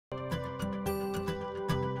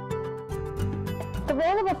The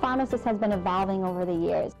role of a pharmacist has been evolving over the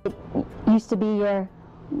years. It used to be the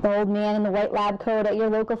old man in the white lab coat at your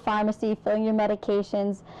local pharmacy filling your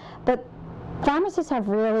medications, but pharmacists have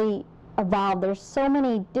really evolved. There's so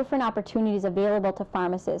many different opportunities available to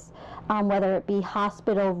pharmacists, whether it be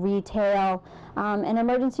hospital, retail, and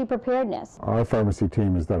emergency preparedness. Our pharmacy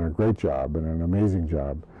team has done a great job and an amazing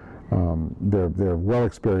job. They're well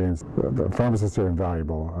experienced. The pharmacists are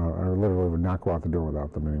invaluable. I literally would not go out the door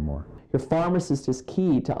without them anymore. Your pharmacist is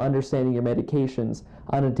key to understanding your medications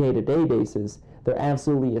on a day-to-day basis. They're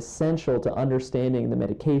absolutely essential to understanding the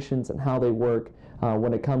medications and how they work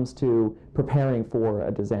when it comes to preparing for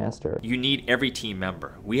a disaster. You need every team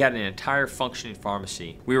member. We had an entire functioning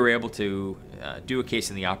pharmacy. We were able to do a case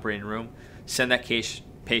in the operating room, send that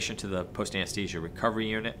patient to the post-anesthesia recovery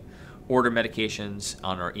unit, order medications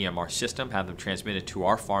on our EMR system, have them transmitted to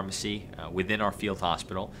our pharmacy within our field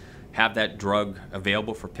hospital, have that drug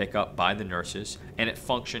available for pickup by the nurses, and it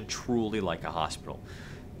functioned truly like a hospital.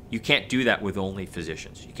 You can't do that with only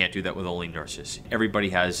physicians. You can't do that with only nurses. Everybody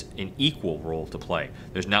has an equal role to play.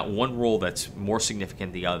 There's not one role that's more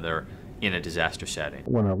significant than the other in a disaster setting.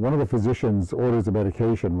 When one of the physicians orders a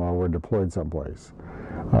medication while we're deployed someplace,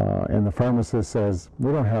 and the pharmacist says,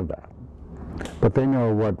 we don't have that, but they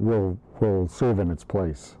know what will serve in its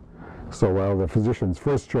place. So while the physician's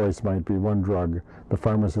first choice might be one drug, the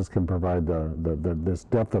pharmacist can provide this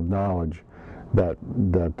depth of knowledge that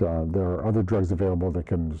there are other drugs available that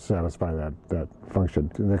can satisfy that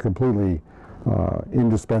function. And they're completely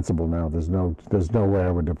indispensable now. There's no way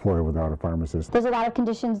I would deploy without a pharmacist. There's a lot of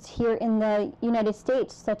conditions here in the United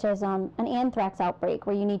States, such as an anthrax outbreak,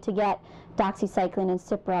 where you need to get doxycycline and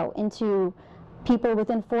Cipro into people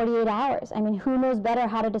within 48 hours. I mean, who knows better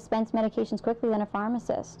how to dispense medications quickly than a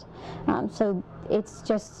pharmacist? So it's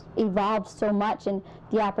just evolved so much, and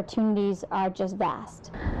the opportunities are just vast.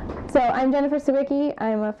 So I'm Jennifer Sawicki.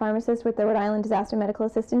 I'm a pharmacist with the Rhode Island Disaster Medical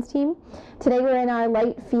Assistance Team. Today we're in our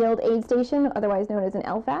Light Field Aid Station, otherwise known as an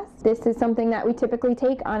LFAS. This is something that we typically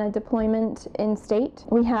take on a deployment in state.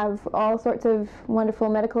 We have all sorts of wonderful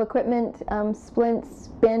medical equipment, splints,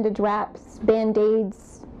 bandage wraps,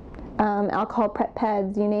 Band-Aids, alcohol prep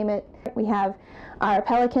pads, you name it. We have our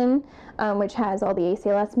Pelican, which has all the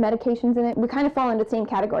ACLS medications in it. We kind of fall into the same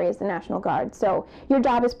category as the National Guard. So your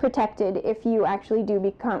job is protected if you actually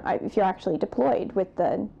if you're actually deployed with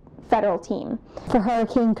the federal team. For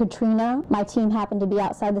Hurricane Katrina, my team happened to be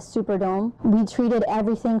outside the Superdome. We treated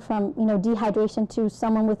everything from dehydration to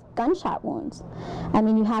someone with gunshot wounds. I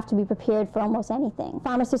mean, you have to be prepared for almost anything.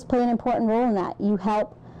 Pharmacists play an important role in that. You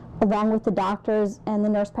help along with the doctors and the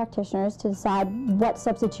nurse practitioners to decide what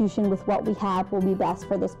substitution with what we have will be best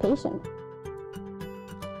for this patient.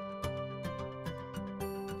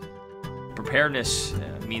 Preparedness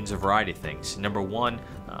means a variety of things. Number one,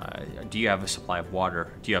 do you have a supply of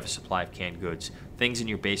water? Do you have a supply of canned goods? Things in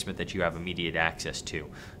your basement that you have immediate access to.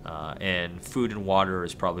 And food and water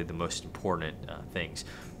is probably the most important things.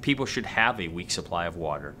 People should have a week's supply of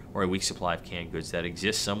water or a week's supply of canned goods that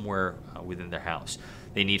exists somewhere within their house.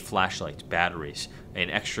 They need flashlights, batteries, an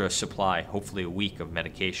extra supply, hopefully a week of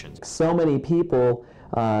medications. So many people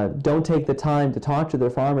don't take the time to talk to their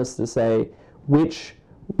pharmacist to say which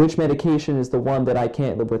medication is the one that I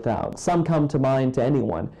can't live without. Some come to mind to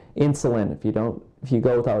anyone. Insulin. If you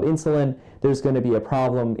go without insulin, there's going to be a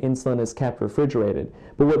problem. Insulin is kept refrigerated.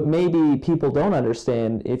 But what maybe people don't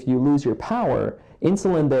understand, if you lose your power,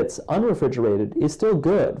 insulin that's unrefrigerated is still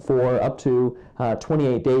good for up to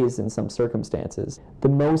 28 days in some circumstances. The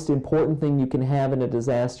most important thing you can have in a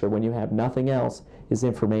disaster when you have nothing else is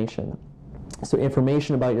information. So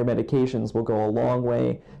information about your medications will go a long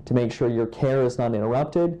way to make sure your care is not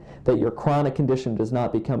interrupted, that your chronic condition does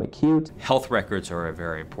not become acute. Health records are a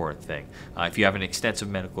very important thing. If you have an extensive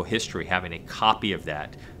medical history, having a copy of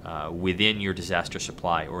that within your disaster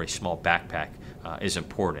supply or a small backpack is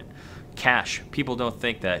important. Cash. People don't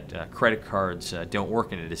think that credit cards don't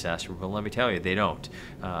work in a disaster, but let me tell you, they don't.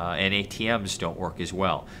 And ATMs don't work as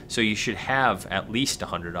well. So you should have at least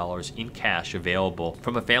 $100 in cash available.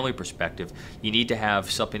 From a family perspective, you need to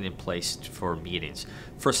have something in place for meetings.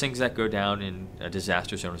 First things that go down in a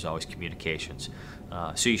disaster zone is always communications.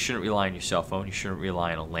 So you shouldn't rely on your cell phone, you shouldn't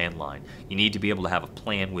rely on a landline. You need to be able to have a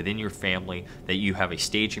plan within your family, that you have a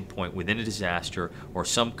staging point within a disaster or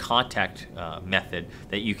some contact method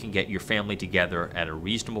that you can get your family together at a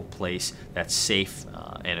reasonable place that's safe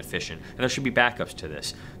and efficient. And there should be backups to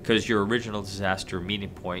this, because your original disaster meeting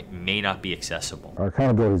point may not be accessible. Our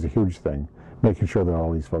accountability is a huge thing, making sure that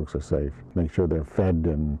all these folks are safe, make sure they're fed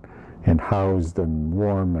and housed and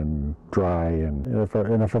warm and dry. And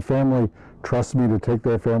if a family trusts me to take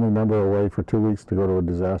their family member away for 2 weeks to go to a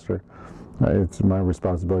disaster, it's my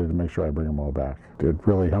responsibility to make sure I bring them all back. It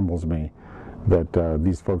really humbles me that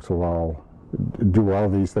these folks will all do all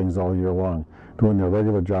these things all year long, doing their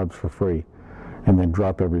regular jobs for free, and then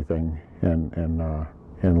drop everything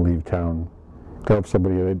and leave town to help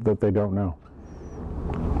somebody that they don't know.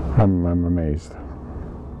 I'm amazed.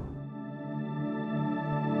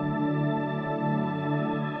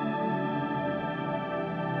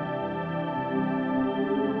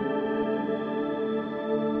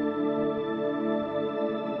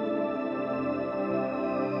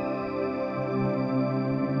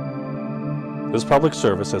 This public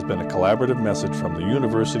service has been a collaborative message from the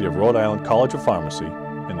University of Rhode Island College of Pharmacy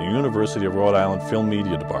and the University of Rhode Island Film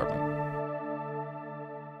Media Department.